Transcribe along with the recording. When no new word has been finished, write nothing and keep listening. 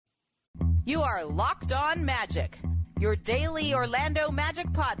You are Locked On Magic, your daily Orlando Magic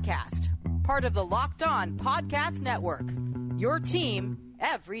podcast, part of the Locked On Podcast Network, your team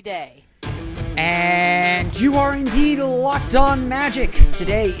every day. And you are indeed Locked On Magic.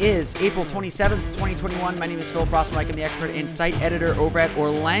 Today is April 27th, 2021. My name is Philip Rossman. I'm the expert and site editor over at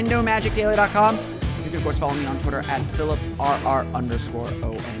OrlandoMagicDaily.com. You can, of course, follow me on Twitter at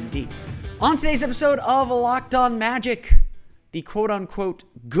PhilipRR_OND. On today's episode of Locked On Magic, the quote-unquote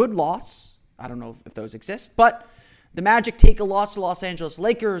good loss. I don't know if those exist, but the Magic take a loss to Los Angeles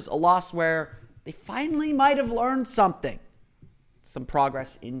Lakers, a loss where they finally might have learned something. Some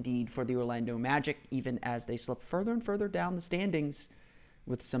progress indeed for the Orlando Magic, even as they slip further and further down the standings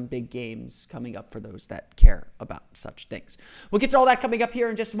with some big games coming up for those that care about such things. We'll get to all that coming up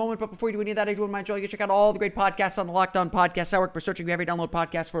here in just a moment, but before you do any of that, I do want to remind you all you can check out all the great podcasts on the Locked On Podcast Network by searching for every download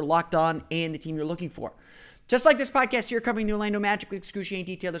podcast for Locked On and the team you're looking for. Just like this podcast here covering the Orlando Magic with excruciating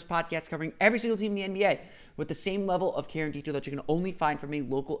detail, this podcast covering every single team in the NBA with the same level of care and detail that you can only find from a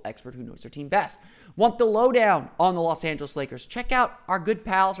local expert who knows their team best. Want the lowdown on the Los Angeles Lakers? Check out our good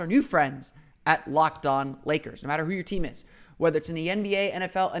pals, our new friends at Locked On Lakers. No matter who your team is, whether it's in the NBA,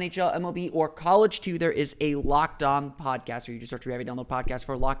 NFL, NHL, MLB, or college too, there is a Locked On podcast, or you just search for every download podcast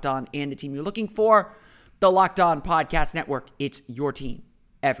for Locked On and the team you're looking for. The Locked On Podcast Network. It's your team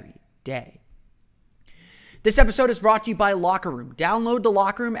every day. This episode is brought to you by Locker Room. Download the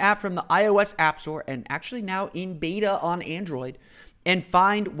Locker Room app from the iOS App Store and actually now in beta on Android and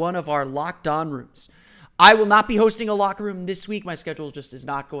find one of our Locked On rooms. I will not be hosting a Locker Room this week. My schedule just is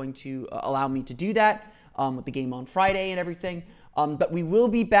not going to allow me to do that with the game on Friday and everything. But we will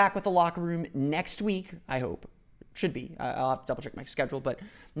be back with the Locker Room next week, I hope. Should be. I'll have to double check my schedule. But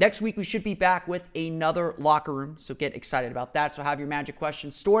next week we should be back with another Locker Room. So get excited about that. So have your Magic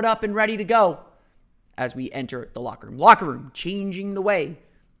questions stored up and ready to go as we enter the Locker Room. Locker Room, changing the way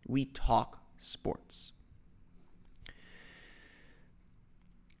we talk sports.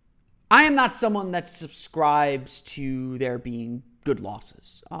 I am not someone that subscribes to there being good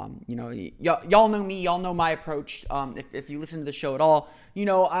losses. Y'all know me. Y'all know my approach. If you listen to the show at all,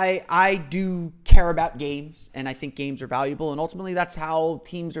 I do care about games, and I think games are valuable, and ultimately that's how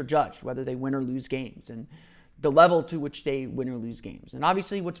teams are judged, whether they win or lose games, and the level to which they win or lose games. And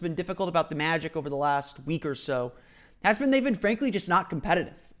obviously what's been difficult about the Magic over the last week or so has been they've been frankly just not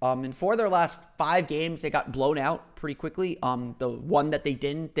competitive. And for their last 5 games, they got blown out pretty quickly. The one that they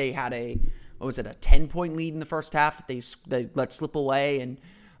didn't, they had a 10-point lead in the first half that they let slip away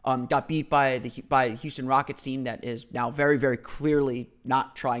and got beat by the Houston Rockets team that is now very, very clearly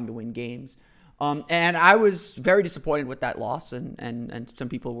not trying to win games. And I was very disappointed with that loss, and some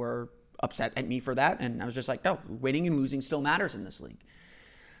people were upset at me for that, and I was just like, no, winning and losing still matters in this league.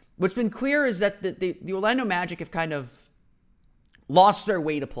 What's been clear is that the Orlando Magic have kind of lost their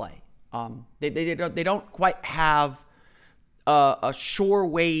way to play. They don't quite have a sure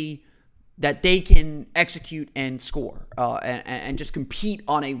way that they can execute and score and just compete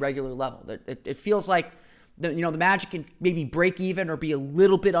on a regular level. It feels like the Magic can maybe break even or be a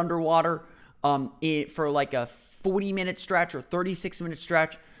little bit underwater for like a 40-minute stretch or 36-minute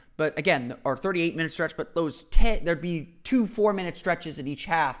stretch. But again, or 38-minute stretch, but there'd be 2 4-minute stretches in each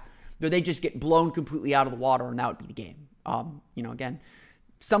half where they just get blown completely out of the water, and that would be the game. Again,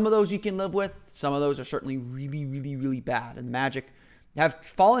 some of those you can live with. Some of those are certainly really, really, really bad. And the Magic have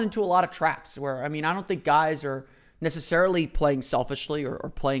fallen into a lot of traps where, I don't think guys are necessarily playing selfishly or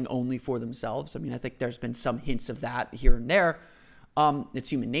playing only for themselves. I think there's been some hints of that here and there. It's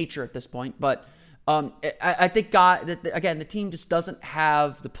human nature at this point, but I think, again, the team just doesn't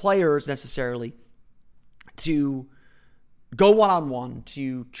have the players necessarily to go one-on-one,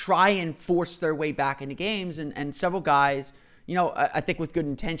 to try and force their way back into games. And several guys, I think with good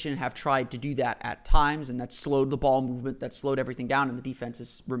intention have tried to do that at times, and that slowed the ball movement, that slowed everything down, and the defense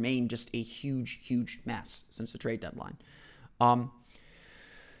has remained just a huge, huge mess since the trade deadline.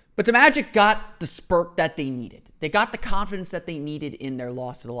 But the Magic got the spurt that they needed. They got the confidence that they needed in their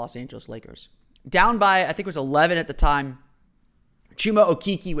loss to the Los Angeles Lakers. Down by, I think it was 11 at the time, Chuma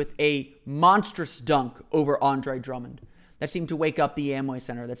Okeke with a monstrous dunk over Andre Drummond. That seemed to wake up the Amway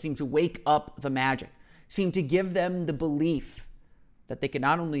Center. That seemed to wake up the Magic. Seemed to give them the belief that they could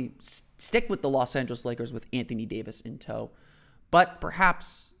not only stick with the Los Angeles Lakers with Anthony Davis in tow, but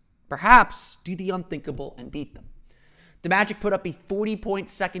perhaps do the unthinkable and beat them. The Magic put up a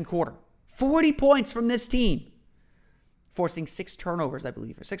 40-point second quarter. 40 points from this team, forcing 6 turnovers, I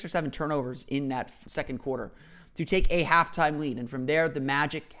believe, or 6 or 7 turnovers in that second quarter to take a halftime lead. And from there, the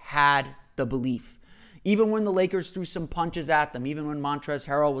Magic had the belief. Even when the Lakers threw some punches at them, even when Montrezl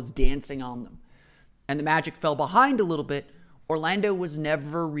Harrell was dancing on them, and the Magic fell behind a little bit, Orlando was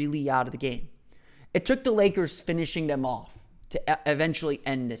never really out of the game. It took the Lakers finishing them off to eventually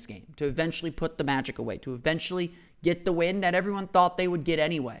end this game, to eventually put the Magic away, to eventually get the win that everyone thought they would get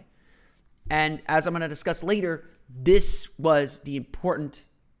anyway. And as I'm going to discuss later, this was the important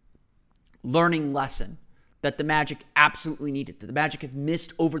learning lesson that the Magic absolutely needed, that the Magic have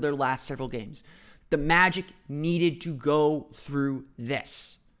missed over their last several games. The Magic needed to go through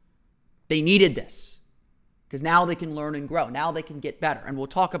this. They needed this because now they can learn and grow. Now they can get better. And we'll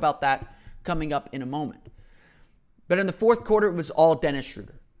talk about that coming up in a moment. But in the fourth quarter, it was all Dennis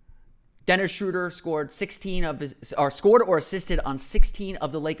Schroeder. Dennis Schroeder scored scored or assisted on 16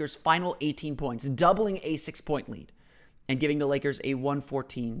 of the Lakers' final 18 points, doubling a 6-point lead and giving the Lakers a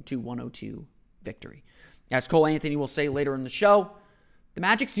 114-102 victory. As Cole Anthony will say later in the show, the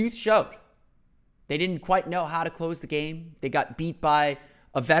Magic's youth showed. They didn't quite know how to close the game. They got beat by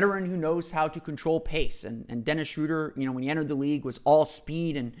a veteran who knows how to control pace. And Dennis Schroeder, when he entered the league, was all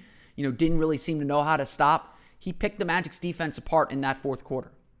speed and, didn't really seem to know how to stop. He picked the Magic's defense apart in that fourth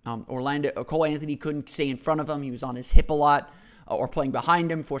quarter. Cole Anthony couldn't stay in front of him. He was on his hip a lot or playing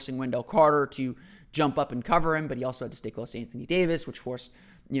behind him, forcing Wendell Carter to jump up and cover him. But he also had to stay close to Anthony Davis, which forced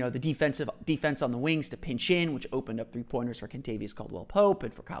the defense on the wings to pinch in, which opened up three-pointers for Kentavious Caldwell-Pope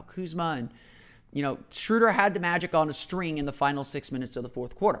and for Kyle Kuzma. And, Schroeder had the Magic on a string in the final 6 minutes of the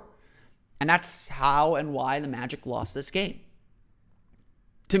fourth quarter. And that's how and why the Magic lost this game.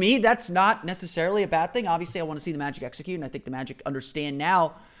 To me, that's not necessarily a bad thing. Obviously, I want to see the Magic execute, and I think the Magic understand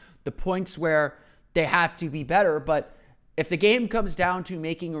now the points where they have to be better. But if the game comes down to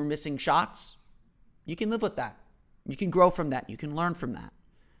making or missing shots, you can live with that. You can grow from that. You can learn from that.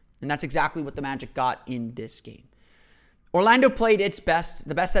 And that's exactly what the Magic got in this game. Orlando played its best,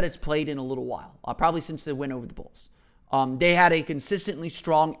 the best that it's played in a little while, probably since the win over the Bulls. They had a consistently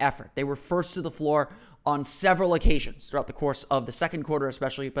strong effort. They were first to the floor on several occasions throughout the course of the second quarter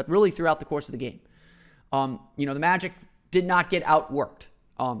especially, but really throughout the course of the game. The Magic did not get outworked.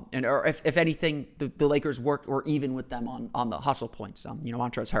 Or if anything, the Lakers were even with them on the hustle points,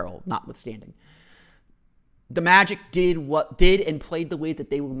 Montrezl Harrell notwithstanding. The Magic did and played the way that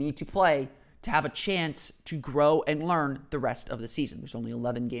they will need to play to have a chance to grow and learn the rest of the season. There's only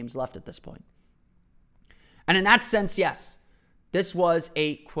 11 games left at this point. And in that sense, yes, this was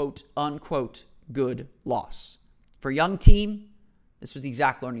a quote-unquote good loss. For a young team, this was the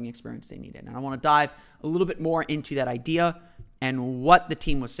exact learning experience they needed. And I want to dive a little bit more into that idea and what the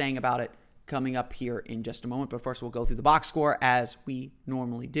team was saying about it coming up here in just a moment. But first, we'll go through the box score as we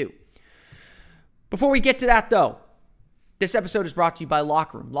normally do. Before we get to that, though, this episode is brought to you by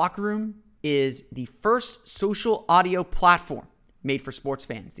Locker Room. Locker Room is the first social audio platform made for sports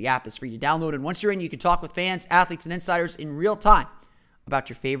fans. The app is free to download, and once you're in, you can talk with fans, athletes, and insiders in real time about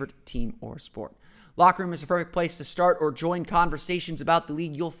your favorite team or sport. Locker Room is the perfect place to start or join conversations about the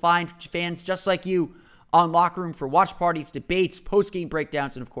league. You'll find fans just like you on Locker Room for watch parties, debates, post-game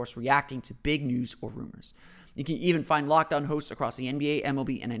breakdowns, and of course, reacting to big news or rumors. You can even find Locked On hosts across the NBA,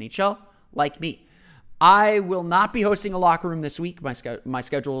 MLB, and NHL, like me. I will not be hosting a Locker Room this week. My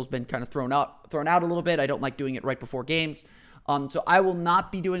schedule has been kind of thrown out a little bit. I don't like doing it right before games. So I will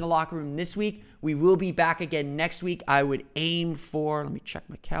not be doing a Locker Room this week. We will be back again next week. I would aim for, let me check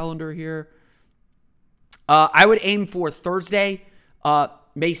my calendar here. I would aim for Thursday,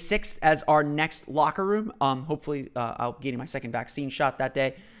 May 6th as our next Locker Room. Hopefully I'll be getting my second vaccine shot that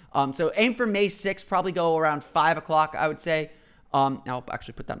day. So aim for May 6th, probably go around 5 o'clock, I would say. I'll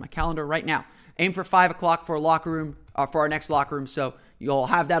actually put that in my calendar right now. Aim for 5 o'clock for a Locker Room, for our next Locker Room. So you'll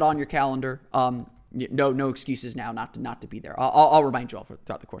have that on your calendar. No excuses now not to be there. I'll remind you all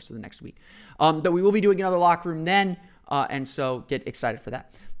throughout the course of the next week. But we will be doing another Locker Room then, and so get excited for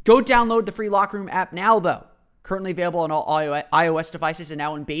that. Go download the free Locker Room app now, though. Currently available on all iOS devices and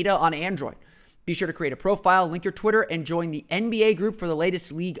now in beta on Android. Be sure to create a profile, link your Twitter, and join the NBA group for the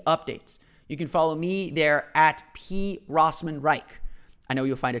latest league updates. You can follow me there at P. Rossman Reich. I know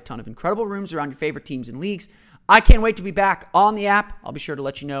you'll find a ton of incredible rooms around your favorite teams and leagues. I can't wait to be back on the app. I'll be sure to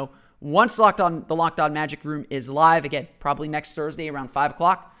let you know once the Locked On Magic Room is live. Again, probably next Thursday around 5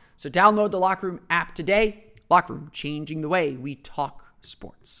 o'clock. So download the Locker Room app today. Locker Room, changing the way we talk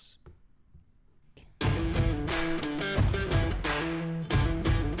sports.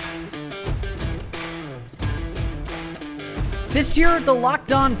 This year, the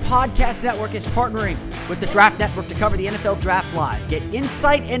Locked On Podcast Network is partnering with the Draft Network to cover the NFL Draft Live. Get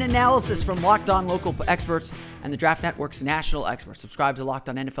insight and analysis from Locked On local experts and the Draft Network's national experts. Subscribe to Locked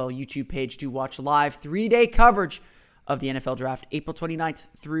On NFL YouTube page to watch live 3-day coverage of the NFL Draft, April 29th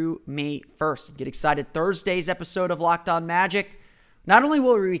through May 1st. Get excited. Thursday's episode of Locked On Magic. Not only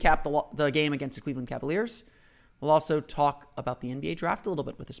will we recap the game against the Cleveland Cavaliers, We'll also talk about the NBA draft a little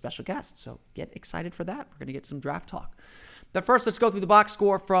bit with a special guest, so get excited for that. We're going to get some draft talk. But first, let's go through the box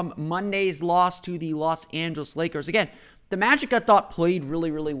score from Monday's loss to the Los Angeles Lakers. Again, the Magic, I thought, played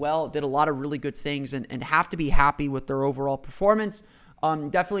really, really well, did a lot of really good things, and have to be happy with their overall performance.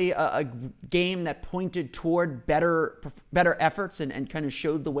 Definitely a game that pointed toward better efforts and kind of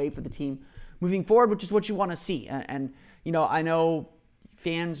showed the way for the team moving forward, which is what you want to see. And I know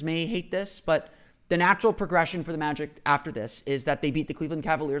fans may hate this, but the natural progression for the Magic after this is that they beat the Cleveland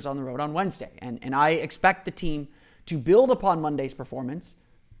Cavaliers on the road on Wednesday. And I expect the team to build upon Monday's performance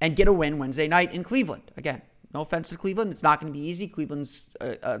and get a win Wednesday night in Cleveland. Again, no offense to Cleveland. It's not going to be easy. Cleveland's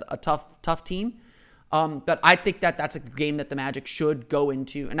a tough team. But I think that's a game that the Magic should go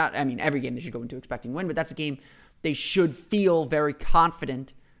into. And every game they should go into expecting win, but that's a game they should feel very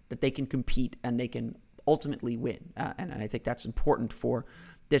confident that they can compete and they can ultimately win. And I think that's important for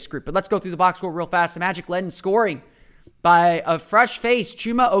this group. But let's go through the box score real fast. The Magic led in scoring by a fresh face,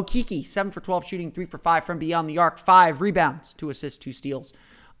 Chuma Okeke, 7 for 12 shooting, 3 for 5 from beyond the arc, 5 rebounds, 2 assists, 2 steals.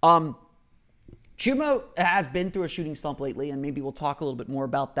 Chuma has been through a shooting slump lately, and maybe we'll talk a little bit more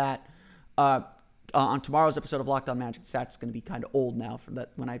about that on tomorrow's episode of Locked On Magic. Stats going to be kind of old now from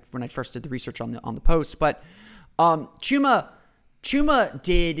that when I first did the research on the post. But Chuma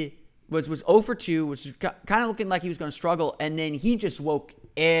was 0 for 2, was kind of looking like he was going to struggle, and then he just woke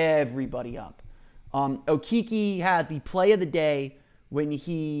everybody up. Okeke had the play of the day when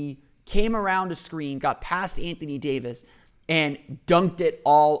he came around a screen, got past Anthony Davis, and dunked it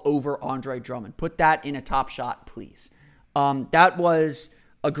all over Andre Drummond. Put that in a Top Shot, please. That was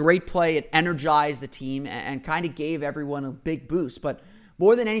a great play. It energized the team and kind of gave everyone a big boost. But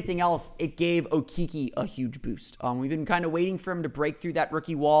more than anything else, it gave Okeke a huge boost. We've been kind of waiting for him to break through that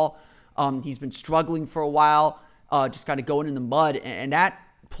rookie wall. He's been struggling for a while, just kind of going in the mud. And that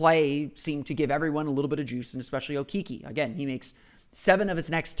play seemed to give everyone a little bit of juice, and especially Okeke. Again, he makes 7 of his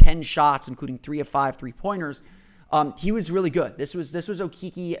next 10 shots, including 3 of 5 three-pointers. He was really good. This was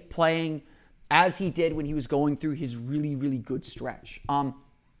Okeke playing as he did when he was going through his really, really good stretch.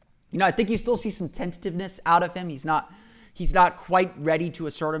 I think you still see some tentativeness out of him. He's not quite ready to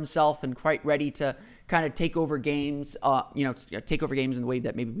assert himself and quite ready to kind of take over games, take over games in the way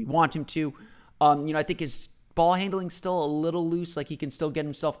that maybe we want him to. I think his ball handling's still a little loose. Like, he can still get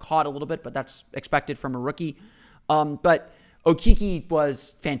himself caught a little bit, but that's expected from a rookie. But Okeke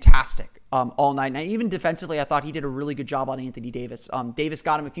was fantastic all night. And even defensively, I thought he did a really good job on Anthony Davis. Davis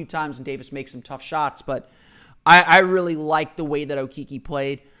got him a few times, and Davis makes some tough shots. But I really liked the way that Okeke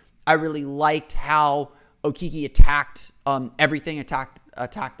played. I really liked how Okeke attacked everything,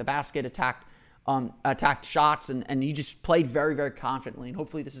 attacked the basket, attacked shots, and he just played very, very confidently. And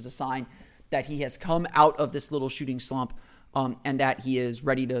hopefully this is a sign that he has come out of this little shooting slump and that he is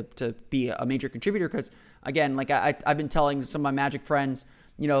ready to be a major contributor. Because, again, like I've been telling some of my Magic friends,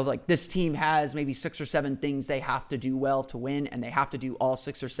 like, this team has maybe 6 or 7 things they have to do well to win, and they have to do all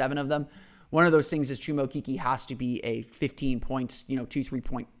 6 or 7 of them. One of those things is Chuma Okeke has to be a 15 points, 2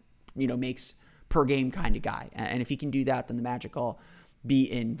 3-point, makes per game kind of guy. And if he can do that, then the Magic will be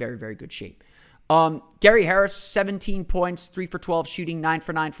in very, very good shape. Gary Harris, 17 points, 3 for 12 shooting, 9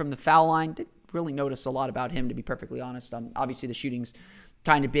 for 9 from the foul line. Didn't really notice a lot about him, to be perfectly honest. Obviously, the shooting's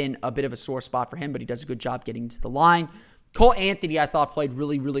kind of been a bit of a sore spot for him, but he does a good job getting to the line. Cole Anthony, I thought, played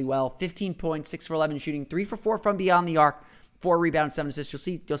really, really well. 15 points, 6 for 11 shooting, 3 for 4 from beyond the arc, 4 rebounds, 7 assists.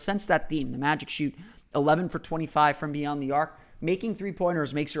 You'll sense that theme. The Magic shoot 11 for 25 from beyond the arc. Making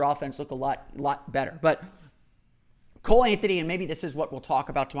 3-pointers makes your offense look a lot better. But Cole Anthony, and maybe this is what we'll talk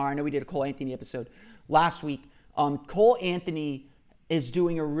about tomorrow. I know we did a Cole Anthony episode last week. Cole Anthony is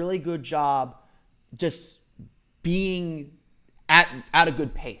doing a really good job just being at a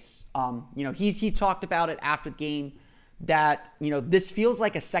good pace. He talked about it after the game that, this feels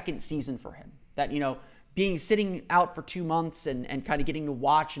like a second season for him. That, being sitting out for 2 months and kind of getting to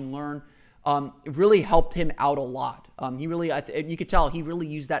watch and learn, it really helped him out a lot. You could tell he really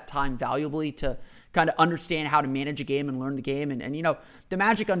used that time valuably to kind of understand how to manage a game and learn the game. And the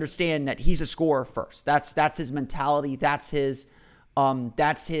Magic understand that he's a scorer first. That's his mentality. That's who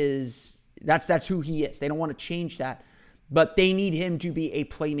he is. They don't want to change that, but they need him to be a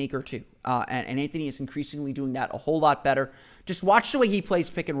playmaker too. And Anthony is increasingly doing that a whole lot better. Just watch the way he plays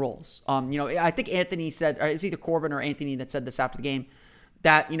pick and rolls. I think Anthony said, or it's either Corbin or Anthony that said this after the game,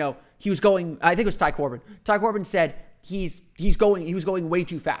 that, he was going, I think it was Ty Corbin. Ty Corbin said he was going way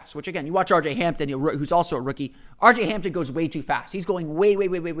too fast, which, again, you watch RJ Hampton, who's also a rookie. RJ Hampton goes way too fast. He's going way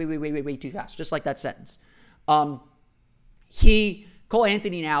too fast, just like that sentence. Cole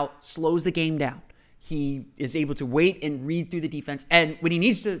Anthony now slows the game down. He is able to wait and read through the defense. And when he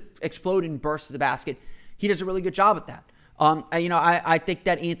needs to explode and burst to the basket, he does a really good job at that. I think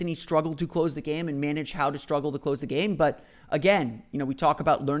that Anthony struggled to close the game and manage how to struggle to close the game. But again, we talk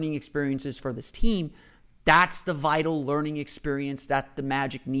about learning experiences for this team. That's the vital learning experience that the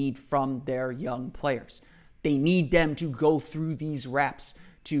Magic need from their young players. They need them to go through these reps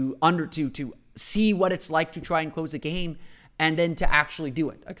to see what it's like to try and close a game and then to actually do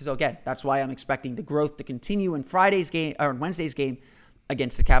it. Because again, that's why I'm expecting the growth to continue in Friday's game or Wednesday's game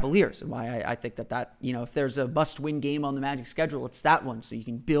against the Cavaliers, and why I think that if there's a must-win game on the Magic schedule, it's that one. So you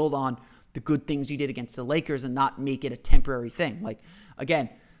can build on the good things you did against the Lakers and not make it a temporary thing. Like, again,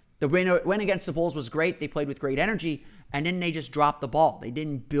 the win against the Bulls was great. They played with great energy, and then they just dropped the ball. They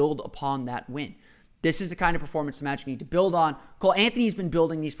didn't build upon that win. This is the kind of performance the Magic need to build on. Cole Anthony's been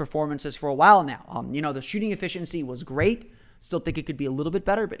building these performances for a while now. The shooting efficiency was great. Still think it could be a little bit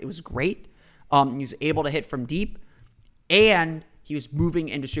better, but it was great. He was able to hit from deep, and he was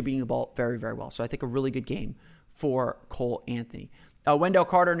moving and distributing the ball very, very well. So I think a really good game for Cole Anthony. Wendell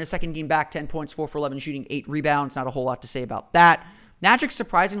Carter in his second game back, 10 points, 4 for 11 shooting, 8 rebounds. Not a whole lot to say about that. Magic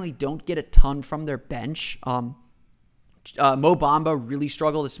surprisingly don't get a ton from their bench. Mo Bamba really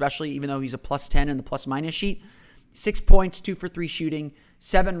struggled, especially even though he's a plus 10 in the plus minus sheet. 6 points, 2 for 3 shooting,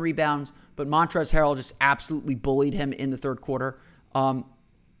 7 rebounds. But Montrezl Harrell just absolutely bullied him in the third quarter.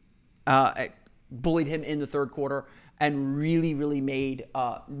 And really made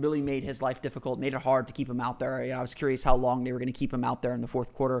his life difficult, made it hard to keep him out there. I was curious how long they were going to keep him out there in the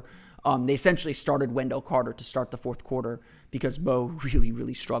fourth quarter. They essentially started Wendell Carter to start the fourth quarter because Mo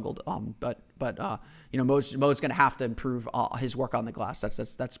really struggled. But Mo's going to have to improve his work on the glass.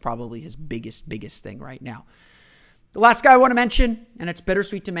 That's probably his biggest thing right now. The last guy I want to mention, and it's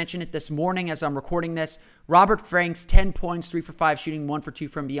bittersweet to mention it this morning as I'm recording this, Robert Franks, 10 points, 3 for 5 shooting, 1 for 2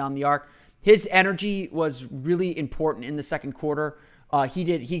 from beyond the arc. His energy was really important in the second quarter.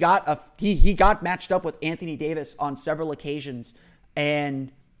 He got matched up with Anthony Davis on several occasions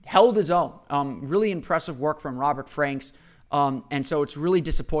and held his own. Really impressive work from Robert Franks. And so it's really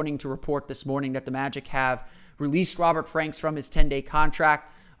disappointing to report this morning that the Magic have released Robert Franks from his 10-day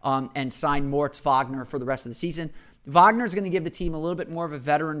contract and signed Moritz Wagner for the rest of the season. Wagner's going to give the team a little bit more of a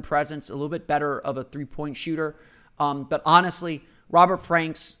veteran presence, a little bit better of a three-point shooter. But honestly, Robert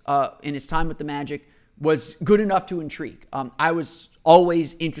Franks, in his time with the Magic, was good enough to intrigue. I was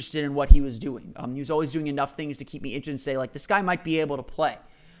always interested in what he was doing. He was always doing enough things to keep me interested and say, like, this guy might be able to play.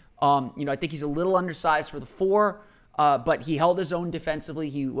 I think he's a little undersized for the 4, but he held his own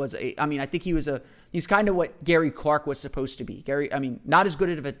defensively. He's kind of what Gary Clark was supposed to be. Not as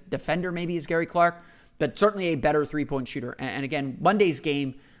good of a defender maybe as Gary Clark, but certainly a better three-point shooter. And again, Monday's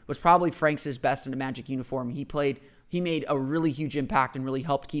game was probably Franks' best in a Magic uniform. He made a really huge impact and really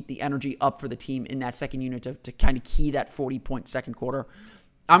helped keep the energy up for the team in that second unit to kind of key that 40-point second quarter.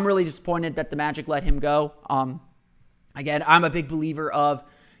 I'm really disappointed that the Magic let him go. Again, I'm a big believer of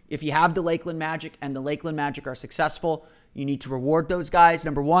if you have the Lakeland Magic and the Lakeland Magic are successful, you need to reward those guys.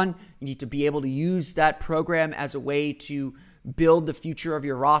 Number one, you need to be able to use that program as a way to build the future of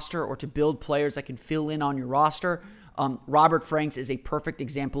your roster or to build players that can fill in on your roster. Robert Franks is a perfect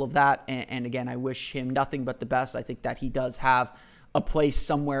example of that. And again, I wish him nothing but the best. I think that he does have a place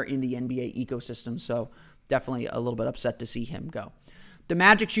somewhere in the NBA ecosystem. So definitely a little bit upset to see him go. The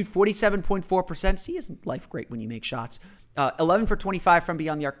Magic shoot 47.4%. See, isn't life great when you make shots? 11 for 25 from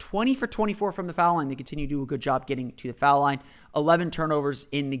beyond the arc, 20 for 24 from the foul line. They continue to do a good job getting to the foul line. 11 turnovers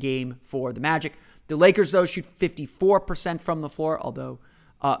in the game for the Magic. The Lakers, though, shoot 54% from the floor,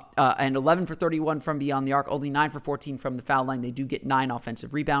 and 11 for 31 from beyond the arc, only 9 for 14 from the foul line. They do get 9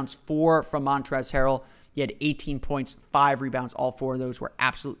 offensive rebounds, 4 from Montrezl Harrell. He had 18 points, 5 rebounds. All 4 of those were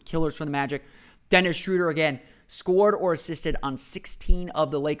absolute killers for the Magic. Dennis Schroeder, again, scored or assisted on 16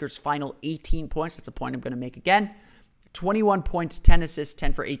 of the Lakers' final 18 points. That's a point I'm going to make again. 21 points, 10 assists,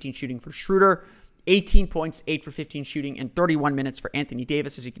 10 for 18 shooting for Schroeder. 18 points, 8 for 15 shooting, and 31 minutes for Anthony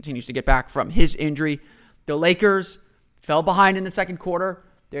Davis as he continues to get back from his injury. The Lakers fell behind in the second quarter.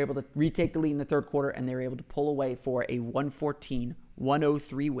 They're able to retake the lead in the third quarter, and they were able to pull away for a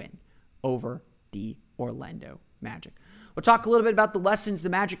 114-103 win over the Orlando Magic. We'll talk a little bit about the lessons the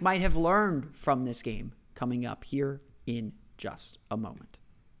Magic might have learned from this game coming up here in just a moment.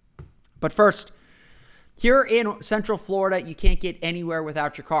 But first, here in Central Florida, you can't get anywhere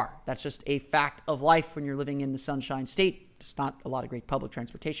without your car. That's just a fact of life when you're living in the Sunshine State. There's not a lot of great public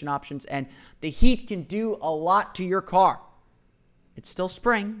transportation options, and the heat can do a lot to your car. It's still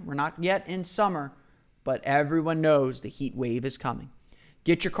spring. We're not yet in summer, but everyone knows the heat wave is coming.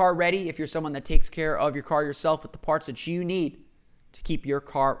 Get your car ready if you're someone that takes care of your car yourself with the parts that you need to keep your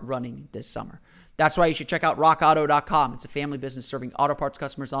car running this summer. That's why you should check out rockauto.com. It's a family business serving auto parts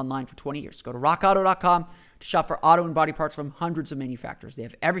customers online for 20 years. Go to rockauto.com to shop for auto and body parts from hundreds of manufacturers. They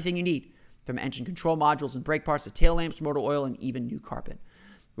have everything you need, from engine control modules and brake parts to tail lamps, motor oil, and even new carpet.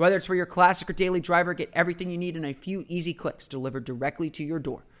 Whether it's for your classic or daily driver, get everything you need in a few easy clicks delivered directly to your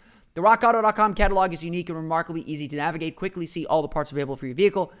door. The rockauto.com catalog is unique and remarkably easy to navigate. Quickly see all the parts available for your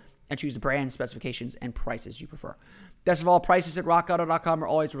vehicle and choose the brand, specifications, and prices you prefer. Best of all, prices at rockauto.com are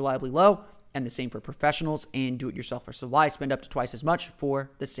always reliably low, and the same for professionals and do-it-yourselfers. So why spend up to twice as much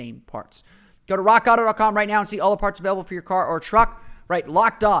for the same parts? Go to rockauto.com right now and see all the parts available for your car or truck. Right,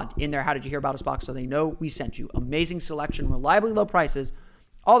 Locked On in there. How did you hear about us box so they know we sent you. Amazing selection, reliably low prices,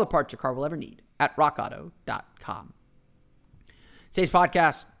 all the parts your car will ever need at rockauto.com. Today's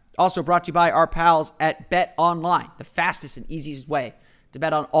podcast also brought to you by our pals at Bet Online, the fastest and easiest way to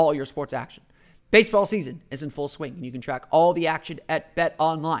bet on all your sports action. Baseball season is in full swing, and you can track all the action at Bet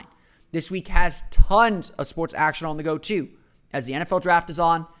Online. This week has tons of sports action on the go, too, as the NFL Draft is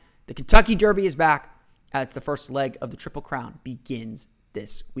on, the Kentucky Derby is back, as the first leg of the Triple Crown begins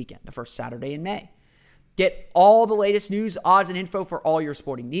this weekend, the first Saturday in May. Get all the latest news, odds, and info for all your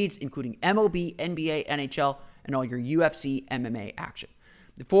sporting needs, including MLB, NBA, NHL, and all your UFC, MMA action.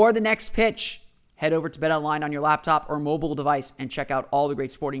 Before the next pitch, head over to BetOnline on your laptop or mobile device and check out all the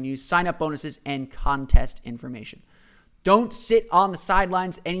great sporting news, sign-up bonuses, and contest information. Don't sit on the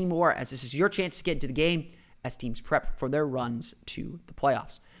sidelines anymore, as this is your chance to get into the game as teams prep for their runs to the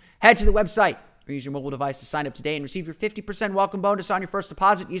playoffs. Head to the website or use your mobile device to sign up today and receive your 50% welcome bonus on your first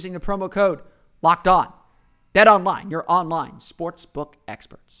deposit using the promo code LOCKEDON. BetOnline, your online sportsbook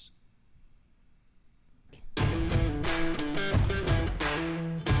experts.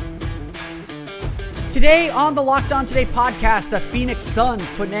 Today on the Locked On Today podcast, the Phoenix Suns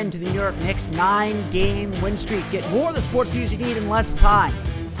put an end to the New York Knicks' 9-game win streak. Get more of the sports news you need in less time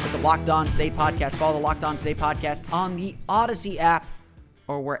with the Locked On Today podcast. Follow the Locked On Today podcast on the Odyssey app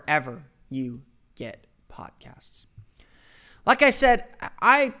or wherever you get podcasts. Like I said,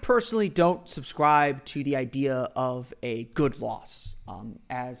 I personally don't subscribe to the idea of a good loss.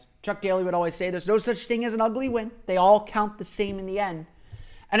 As Chuck Daly would always say, there's no such thing as an ugly win. They all count the same in the end.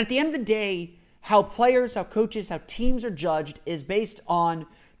 And at the end of the day, how players, how coaches, how teams are judged is based on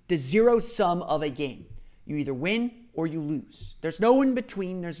the zero sum of a game. You either win or you lose. There's no in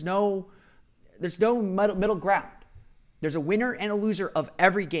between. There's no middle ground. There's a winner and a loser of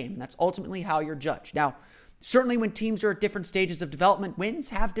every game. And that's ultimately how you're judged. Now, certainly when teams are at different stages of development, wins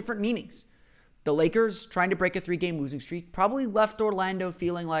have different meanings. The Lakers, trying to break a 3-game losing streak, probably left Orlando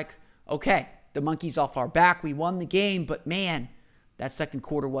feeling like, okay, the monkey's off our back. We won the game, but man, that second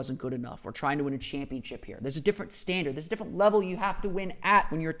quarter wasn't good enough. We're trying to win a championship here. There's a different standard. There's a different level you have to win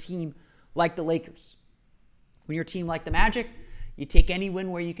at when you're a team like the Lakers. When you're a team like the Magic, you take any win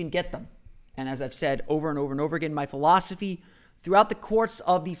where you can get them. And as I've said over and over and over again, my philosophy throughout the course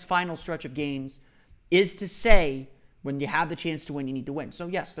of these final stretch of games is to say, when you have the chance to win, you need to win. So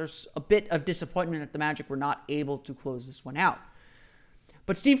yes, there's a bit of disappointment that the Magic were not able to close this one out.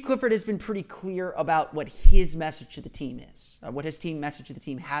 But Steve Clifford has been pretty clear about what his message to the team is, what his team message to the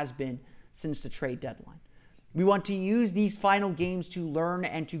team has been since the trade deadline. We want to use these final games to learn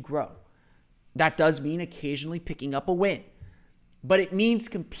and to grow. That does mean occasionally picking up a win, but it means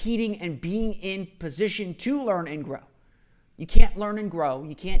competing and being in position to learn and grow. You can't learn and grow.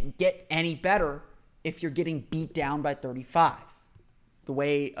 You can't get any better if you're getting beat down by 35. The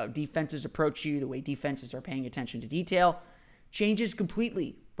way defenses approach you, the way defenses are paying attention to detail, changes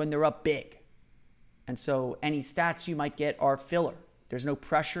completely when they're up big. And so any stats you might get are filler. There's no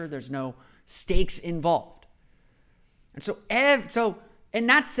pressure. There's no stakes involved. And so in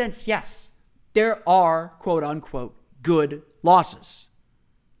that sense, yes, there are, quote unquote, good losses.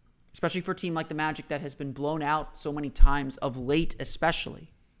 Especially for a team like the Magic that has been blown out so many times of late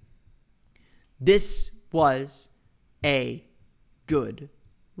especially. This was a good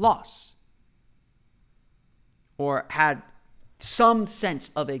loss. Or had some sense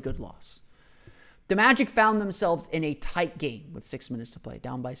of a good loss. The Magic found themselves in a tight game with 6 minutes to play,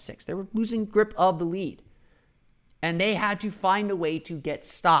 down by 6. They were losing grip of the lead. And they had to find a way to get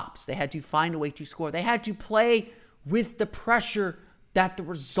stops. They had to find a way to score. They had to play with the pressure that the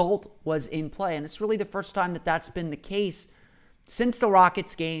result was in play. And it's really the first time that that's been the case since the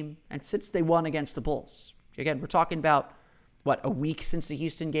Rockets game and since they won against the Bulls. Again, we're talking about, a week since the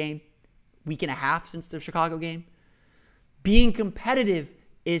Houston game? Week and a half since the Chicago game? Being competitive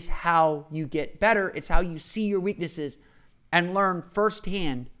is how you get better. It's how you see your weaknesses and learn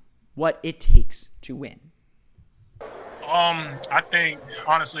firsthand what it takes to win. I think,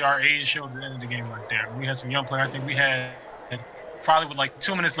 honestly, our age showed at the end of the game right there. We had some young players. I think we had probably with like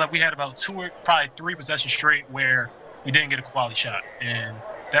 2 minutes left, we had about probably 3 possessions straight where we didn't get a quality shot. And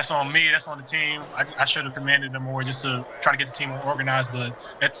that's on me. That's on the team. I should have commanded them more just to try to get the team more organized, but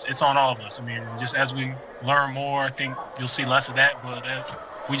it's on all of us. I mean, just as we learn more, I think you'll see less of that, but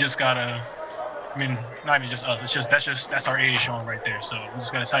we just got to, I mean, not even just us. That's our age showing right there. So we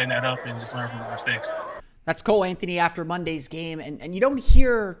just got to tighten that up and just learn from the mistakes. That's Cole Anthony after Monday's game, and you don't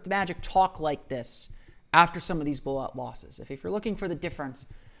hear the Magic talk like this after some of these blowout losses. If you're looking for the difference,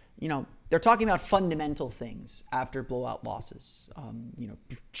 they're talking about fundamental things after blowout losses.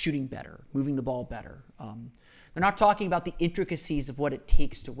 Shooting better, moving the ball better. They're not talking about the intricacies of what it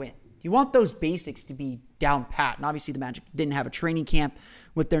takes to win. You want those basics to be down pat. And obviously the Magic didn't have a training camp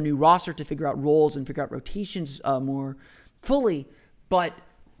with their new roster to figure out roles and figure out rotations more fully. But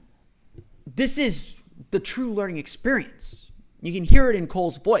this is the true learning experience. You can hear it in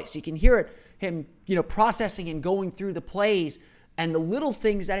Cole's voice. You can hear it, him, processing and going through the plays and the little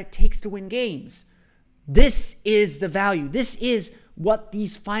things that it takes to win games. This is the value. This is what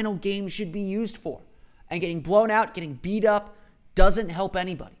these final games should be used for. And getting blown out, getting beat up, doesn't help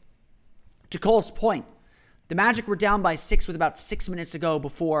anybody. To Cole's point, the Magic were down by 6 with about 6 minutes to go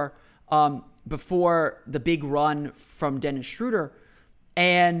before the big run from Dennis Schroeder.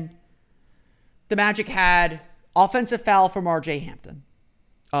 And the Magic had offensive foul from R.J. Hampton,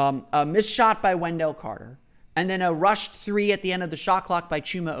 a missed shot by Wendell Carter, and then a rushed 3 at the end of the shot clock by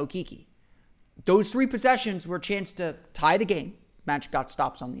Chuma Okeke. Those 3 possessions were a chance to tie the game. Magic got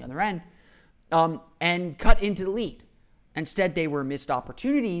stops on the other end and cut into the lead. Instead, they were missed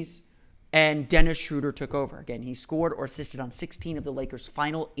opportunities, and Dennis Schroeder took over. Again, he scored or assisted on 16 of the Lakers'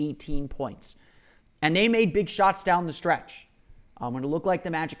 final 18 points. And they made big shots down the stretch. When it looked like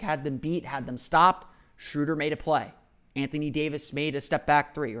the Magic had them beat, had them stopped, Schroeder made a play. Anthony Davis made a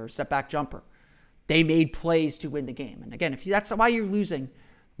step-back 3 or a step-back jumper. They made plays to win the game. And again, if that's why you're losing,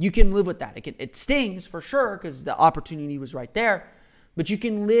 you can live with that. It stings for sure because the opportunity was right there, but you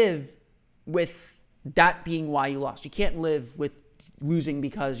can live with that being why you lost. You can't live with losing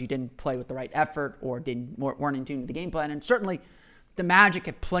because you didn't play with the right effort or weren't in tune with the game plan. And certainly the Magic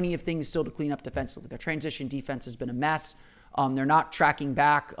have plenty of things still to clean up defensively. Their transition defense has been a mess. They're not tracking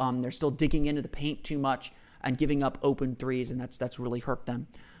back. They're still digging into the paint too much and giving up open threes, and that's really hurt them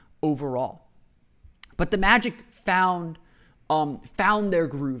overall. But the Magic found their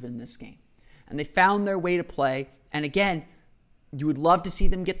groove in this game, and they found their way to play. And again, you would love to see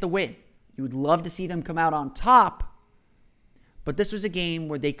them get the win. You would love to see them come out on top. But this was a game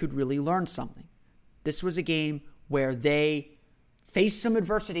where they could really learn something. This was a game where they faced some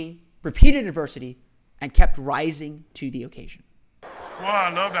adversity, repeated adversity, and kept rising to the occasion. Well, I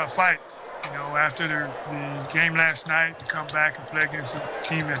loved our fight. After the game last night, to come back and play against a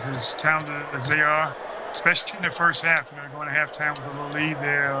team that's as talented as they are, especially in the first half. Going to halftime with a little lead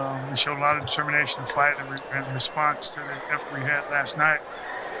there. We showed a lot of determination and fight in response to the effort we had last night.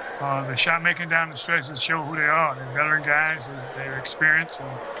 The shot making down the stretches show who they are. They're veteran guys. They're experienced, and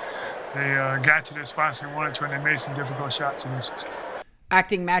they got to their spots they wanted to, and they made some difficult shots and misses.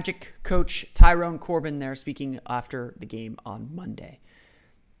 Acting Magic coach Tyrone Corbin there speaking after the game on Monday.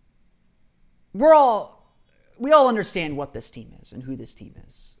 We all understand what this team is and who this team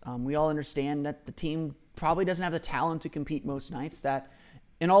is. We all understand that the team probably doesn't have the talent to compete most nights, that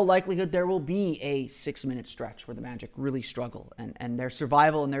in all likelihood there will be a 6-minute stretch where the Magic really struggle, and their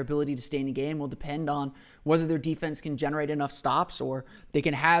survival and their ability to stay in a game will depend on whether their defense can generate enough stops or they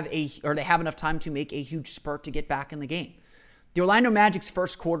have enough time to make a huge spurt to get back in the game. The Orlando Magic's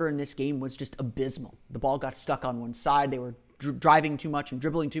first quarter in this game was just abysmal. The ball got stuck on one side. They were driving too much and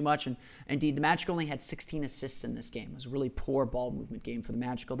dribbling too much. And indeed, the Magic only had 16 assists in this game. It was a really poor ball movement game for the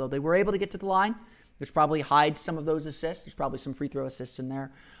Magic. Although they were able to get to the line, there's probably hides some of those assists. There's probably some free throw assists in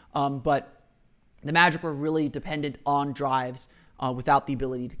there. But the Magic were really dependent on drives without the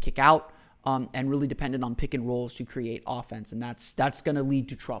ability to kick out. And really dependent on pick and rolls to create offense. And that's going to lead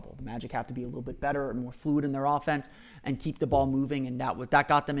to trouble. The Magic have to be a little bit better and more fluid in their offense and keep the ball moving. And that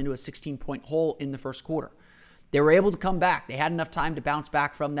got them into a 16-point hole in the first quarter. They were able to come back. They had enough time to bounce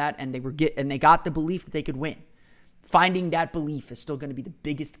back from that, and they got the belief that they could win. Finding that belief is still going to be the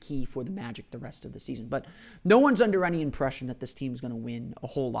biggest key for the Magic the rest of the season. But no one's under any impression that this team is going to win a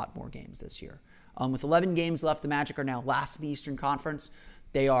whole lot more games this year. With 11 games left, the Magic are now last in the Eastern Conference.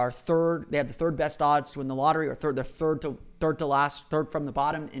 They are third. They have the third best odds to win the lottery, or third to last, third from the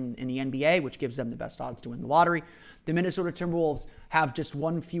bottom in the NBA, which gives them the best odds to win the lottery. The Minnesota Timberwolves have just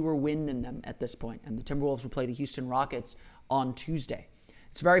one fewer win than them at this point, and the Timberwolves will play the Houston Rockets on Tuesday.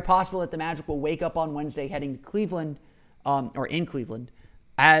 It's very possible that the Magic will wake up on Wednesday heading to Cleveland, or in Cleveland,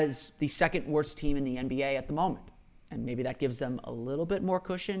 as the second worst team in the NBA at the moment. And maybe that gives them a little bit more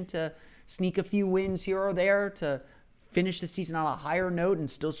cushion to sneak a few wins here or there to finish the season on a higher note and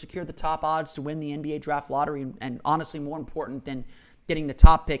still secure the top odds to win the NBA draft lottery. And honestly, more important than getting the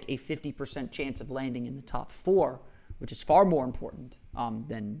top pick, a 50% chance of landing in the top 4, which is far more important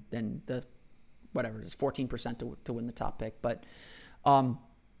than the, whatever it is, 14% to win the top pick. But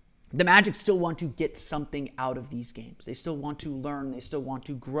the Magic still want to get something out of these games. They still want to learn. They still want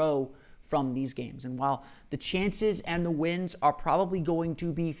to grow from these games. And while the chances and the wins are probably going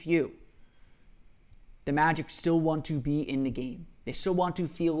to be few, the Magic still want to be in the game. They still want to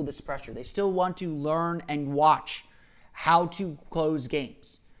feel this pressure. They still want to learn and watch how to close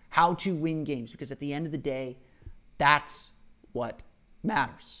games, how to win games, because at the end of the day, that's what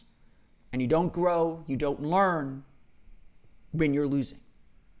matters. And you don't grow, you don't learn when you're losing,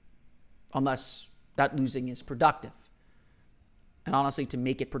 unless that losing is productive. And honestly, to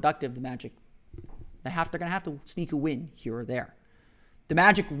make it productive, the Magic, they're going to have to sneak a win here or there. The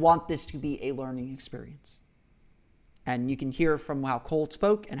Magic want this to be a learning experience. And you can hear from how Cole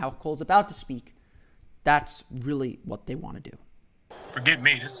spoke and how Cole's about to speak, that's really what they want to do. Forget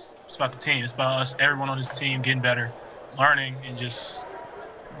me. It's about the team. It's about us, everyone on this team getting better, learning, and just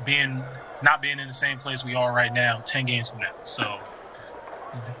not being in the same place we are right now 10 games from now. So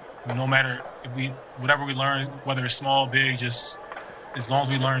no matter whatever we learn, whether it's small, big, just as long as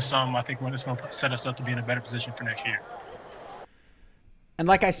we learn something, I think it's going to set us up to be in a better position for next year. And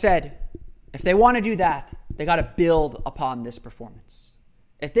like I said, if they want to do that, they got to build upon this performance.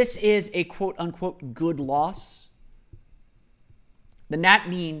 If this is a quote-unquote good loss, then that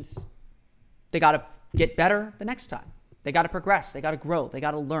means they got to get better the next time. They got to progress. They got to grow. They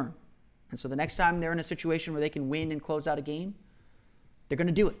got to learn. And so the next time they're in a situation where they can win and close out a game, they're going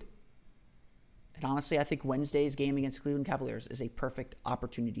to do it. And honestly, I think Wednesday's game against Cleveland Cavaliers is a perfect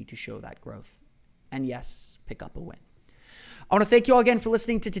opportunity to show that growth. And yes, pick up a win. I want to thank you all again for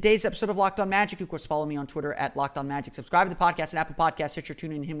listening to today's episode of Locked On Magic. Of course, follow me on Twitter at Locked On Magic. Subscribe to the podcast at Apple Podcasts, Stitcher,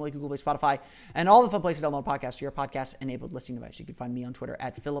 TuneIn, Himalaya, Google Play, Spotify, and all the fun places to download podcasts to your podcast-enabled listening device. You can find me on Twitter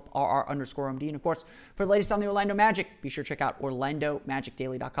at PhilipRR_MD. And of course, for the latest on the Orlando Magic, be sure to check out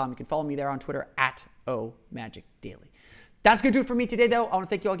OrlandoMagicDaily.com. You can follow me there on Twitter at OMagicDaily. That's going to do it for me today, though. I want to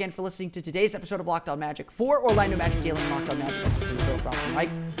thank you all again for listening to today's episode of Locked On Magic. For Orlando Magic Daily and Locked On Magic, this has been Philip Rossman-Reich.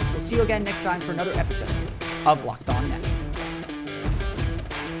 We'll see you again next time for another episode of Locked On Magic.